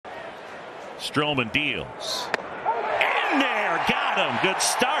Stroman deals. In there, got him. Good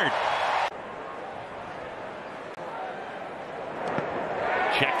start.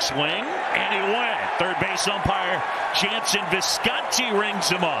 Check swing, and he went. Third base umpire Jansen Visconti rings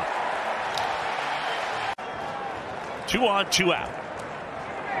him up. 2 on, 2 out.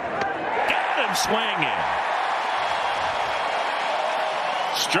 Got him swinging.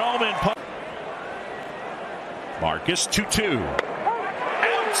 Stroman. Marcus 2-2.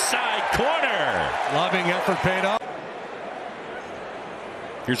 Outside corner. Loving effort paid off.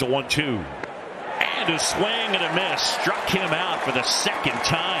 Here's a 1-2. And a swing and a miss. Struck him out for the second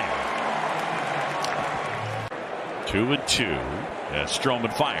time. 2-2.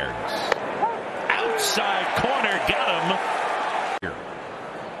 Stroman fires. Outside corner. Got him.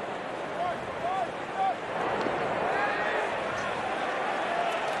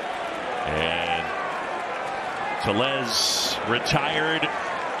 And Tellez retired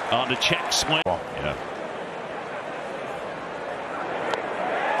on the check swing. Yeah.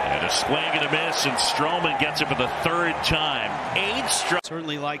 And a swing and a miss, and Stroman gets it for the third time. 8 strikes.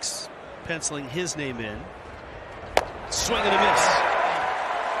 Certainly likes penciling his name in. Swing and a miss.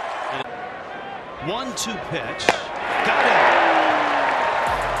 1-2 pitch. Got it.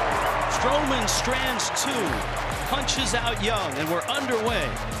 Stroman strands 2. Punches out Young, and we're underway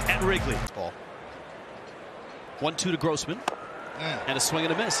at Wrigley. 1-2 to Grossman. And a swing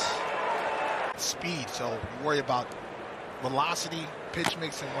and a miss. Speed, so you worry about velocity, pitch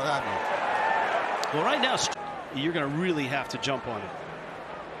mix, and what have you. Well, right now, you're going to really have to jump on it.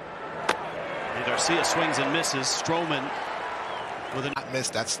 And Garcia swings and misses. Stroman with a not miss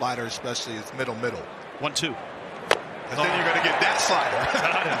that slider, especially it's middle. 1-2. Because then you're going to get that slider.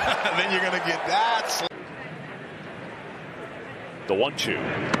 Then you're going to get that slider. The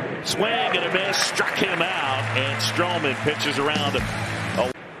 1-2. Swing and a miss. Struck him out. And Stroman pitches around. Good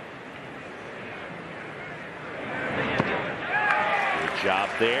job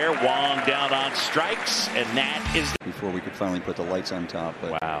there. Wong down on strikes. And that is. Before we could finally put the lights on top.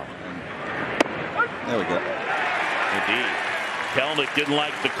 But, wow. There we go. Indeed. Kelnick didn't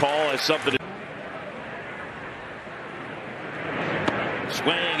like the call as something.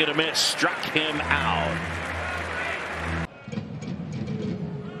 Swing and a miss. Struck him out.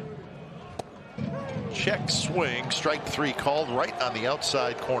 Check swing, strike 3 called right on the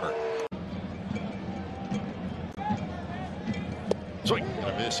outside corner. Swing and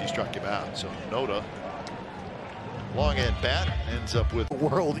a miss. He struck him out. So Noda, long at bat, ends up with the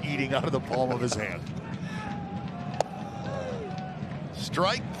world eating out of the palm of his hand.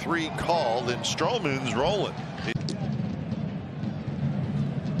 Strike 3 called, and Stroman's rolling.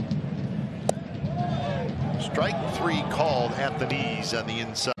 Strike 3 called at the knees on the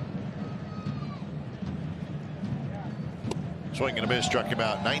inside. Swing and a miss, struck him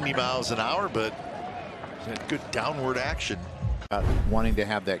out 90 miles an hour, but had good downward action. Wanting to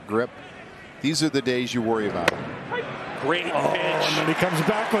have that grip. These are the days you worry about it. Great pitch. And then he comes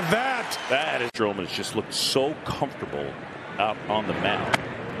back with that. That is. Stroman has just looked so comfortable out on the mound.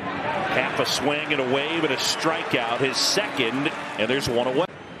 Half a swing and a wave and a strikeout. His second, and there's one away.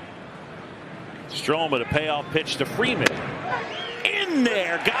 Stroman, a payoff pitch to Freeman. In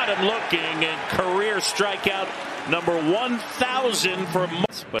there, got him looking, and career strikeout number 1,000 for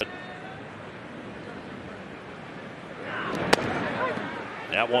months. But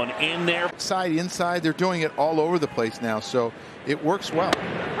that one in there. Side, inside, they're doing it all over the place now, so it works well.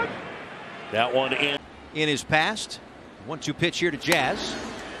 That one in his past. 1-2 pitch here to Jazz,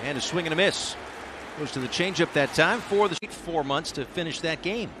 and a swing and a miss. Goes to the changeup that time for the 4 months to finish that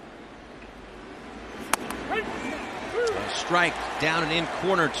game. A strike down and in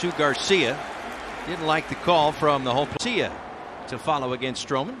corner to Garcia. Didn't like the call from the whole Garcia to follow against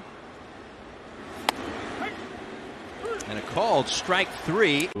Stroman. And a called strike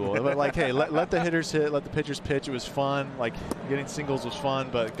 3. Like, hey, let the hitters hit, let the pitchers pitch. It was fun. Like, getting singles was fun,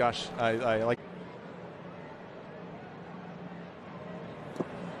 but gosh, I like.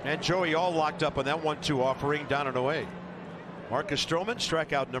 And Joey all locked up on that 1-2 offering, down and away. Marcus Stroman,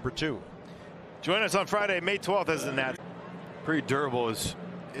 strikeout number 2. Join us on Friday, May 12th as the Nats. Pretty durable is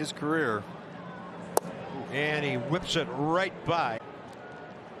his career. And he whips it right by.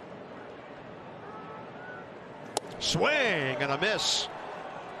 Swing and a miss.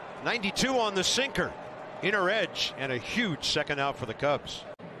 92 on the sinker. Inner edge, and a huge second out for the Cubs.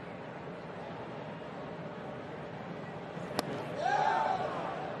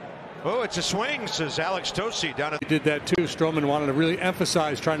 Oh, it's a swing, says Alex Tosi down at. He did that too. Stroman wanted to really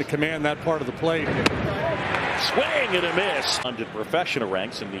emphasize trying to command that part of the plate. Swing and a miss. Under professional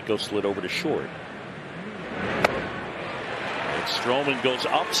ranks, and Nico slid over to short. Stroman goes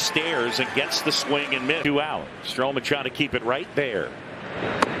upstairs and gets the swing and miss. 2 out. Stroman trying to keep it right there.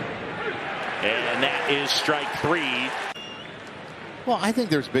 And that is strike 3. Well, I think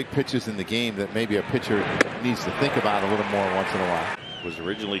there's big pitches in the game that maybe a pitcher needs to think about a little more once in a while. Was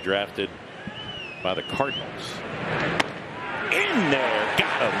originally drafted by the Cardinals. In there,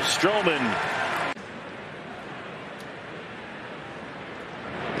 got him. Stroman.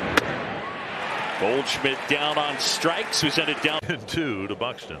 Goldschmidt down on strikes, who sent it down. 2 to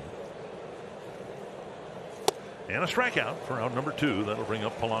Buxton. And a strikeout for out number 2. That'll bring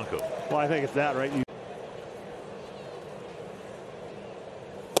up Polanco. Well, I think it's that, right? And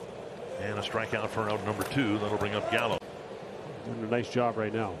a strikeout for out number 2. That'll bring up Gallo. Doing a nice job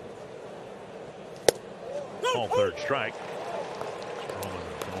right now. All third strike.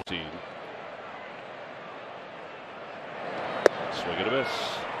 Swing and a miss.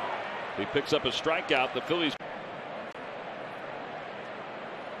 He picks up a strikeout. The Phillies.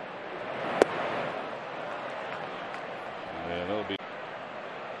 And that'll be.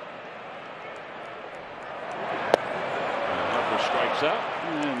 Harper strikes out.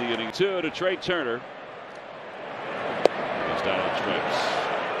 And the inning 2 to Trey Turner. He's down on strikes.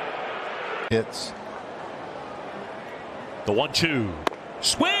 Hits. The 1-2.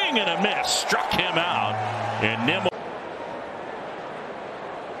 Swing and a miss. Struck him out. And Nimmo.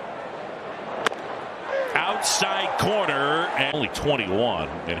 Outside corner, and only 21,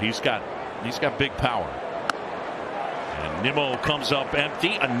 and he's got big power. And Nimmo comes up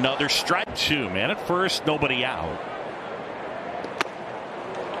empty. Another strike 2, man. At first, nobody out.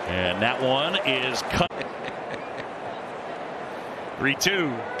 And that one is cut.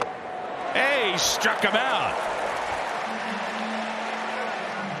 3-2. Hey, struck him out.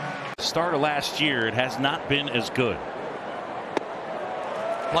 Start of last year, it has not been as good.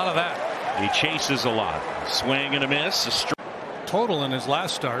 A lot of that. He chases a lot. Swing and a miss. Total in his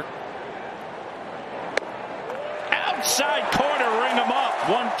last start. Outside corner, ring him up.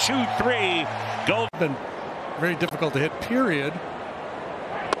 1, 2, 3. Go. Been very difficult to hit, period.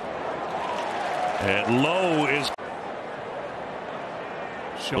 And low is.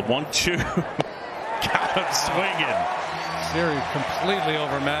 The 1-2. Got him swinging. Very completely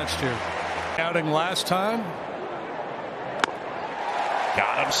overmatched here. Outing last time.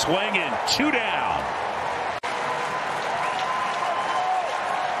 Got him swinging. 2 down.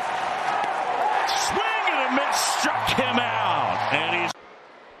 Swing and a miss. Struck him out. And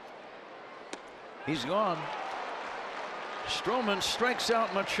he's gone. Stroman strikes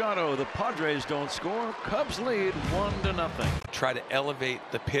out Machado. The Padres don't score. Cubs lead 1-0. Try to elevate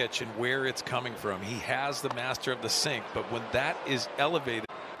the pitch and where it's coming from. He has the master of the sink, but when that is elevated.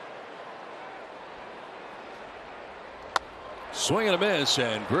 Swing and a miss,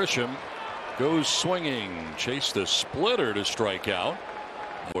 and Grisham goes swinging. Chase the splitter to strike out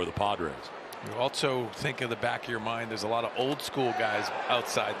for the Padres. You also think of the back of your mind, there's a lot of old school guys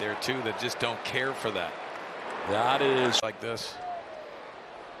outside there too that just don't care for that. That is like this.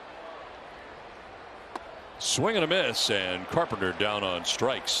 Swing and a miss, and Carpenter down on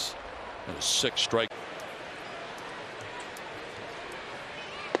strikes. And a 6th strike.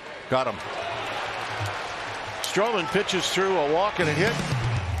 Got him. Stroman pitches through a walk and a hit.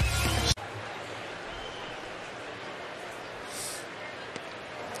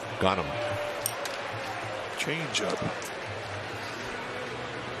 Got him. Change up.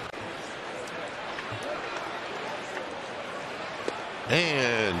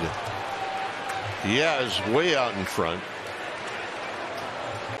 And Diaz way out in front.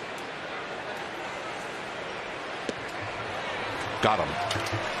 Got him.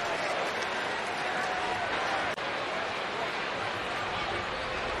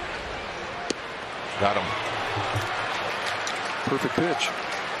 Got him. Perfect pitch.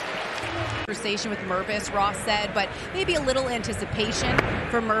 Conversation with Mervis, Ross said, but maybe a little anticipation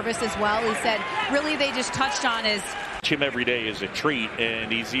for Mervis as well. He said, really, they just touched on his. Him every day is a treat,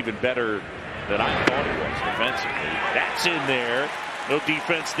 and he's even better than I thought he was defensively. That's in there. No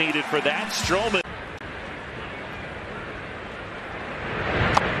defense needed for that. Stroman.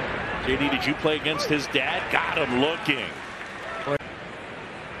 JD, did you play against his dad? Got him looking.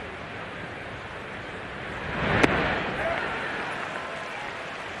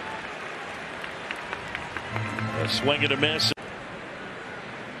 A swing and a miss.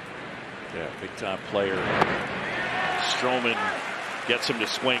 Yeah, big time player. Stroman gets him to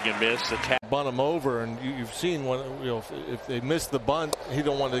swing and miss. Bunt him over, and you've seen when if they miss the bunt, he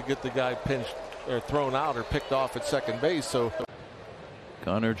don't want to get the guy pinched or thrown out or picked off at second base. So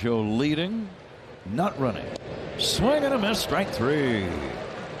Connor Joe leading, not running. Swing and a miss, strike 3.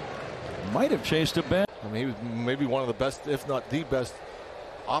 Might have chased a bat. I mean, he was maybe one of the best, if not the best,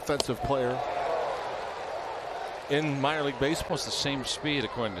 offensive player in minor league baseball. Almost the same speed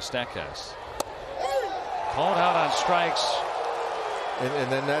according to Statcast. Called out on strikes.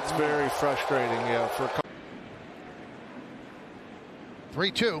 And then that's very frustrating, yeah, for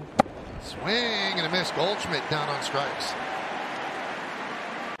 3-2. Swing and a miss. Goldschmidt down on strikes.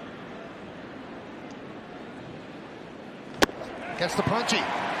 Gets the punchy.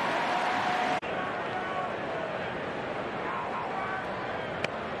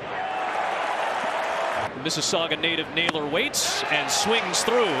 Mississauga native Naylor waits and swings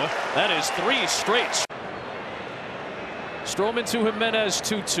through. That is 3 straight. Stroman to Jimenez,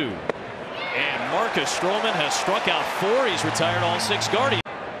 2-2. And Marcus Stroman has struck out 4. He's retired all 6 Guardians.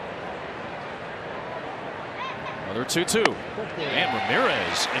 Another 2-2. And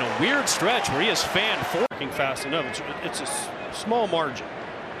Ramirez in a weird stretch where he has fanned 4. Fast enough. It's a small margin.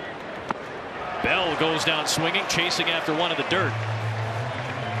 Bell goes down swinging, chasing after one in the dirt.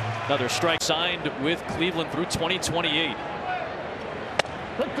 Another strike signed with Cleveland through 2028.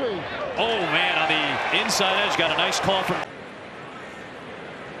 Oh man, on the inside edge, got a nice call from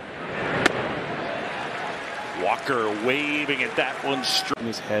Walker waving at that one.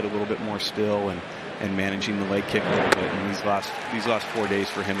 His head a little bit more still and managing the leg kick a little bit. And these last 4 days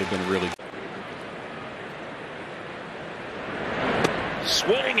for him have been really good.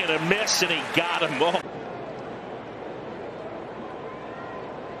 Swing and a miss, and he got him.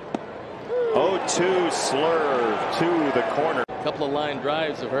 0-2 slurve to the corner. A couple of line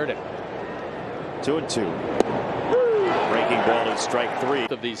drives have hurt him. 2-2. Breaking ball and strike 3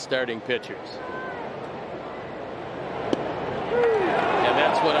 of these starting pitchers. And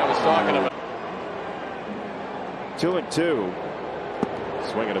that's what I was talking about. 2-2.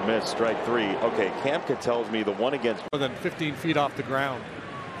 Swing and a miss, strike 3. Okay, Kamka tells me the one against more than 15 feet off the ground.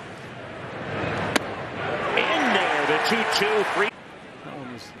 In there, the 2-2, 3. That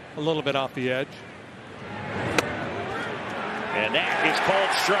one was a little bit off the edge. And that is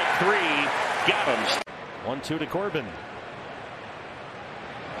called strike 3. Got him. 1-2 to Corbin.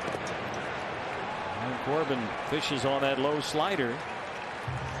 And Corbin fishes on that low slider.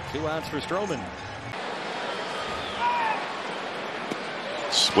 2 outs for Stroman.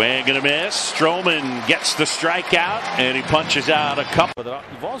 Swing and a miss. Stroman gets the strikeout, and he punches out a couple.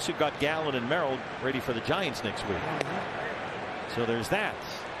 You've also got Gallen and Merrill ready for the Giants next week. So there's that.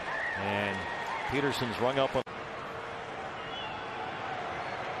 And Peterson's rung up on.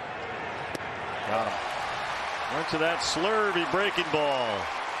 Got him. Went to that slurvy breaking ball.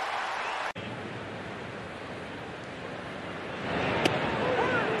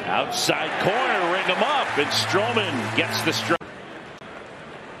 Outside corner, ring him up, and Stroman gets the strike.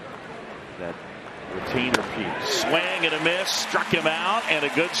 That retainer piece. Swing and a miss, struck him out, and a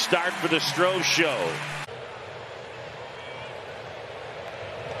good start for the Stroh show.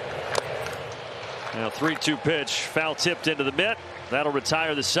 Now 3-2 pitch, foul tipped into the mitt. That'll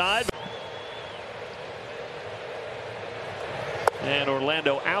retire the side. And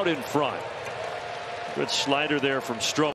Orlando out in front. Good slider there from Stroman.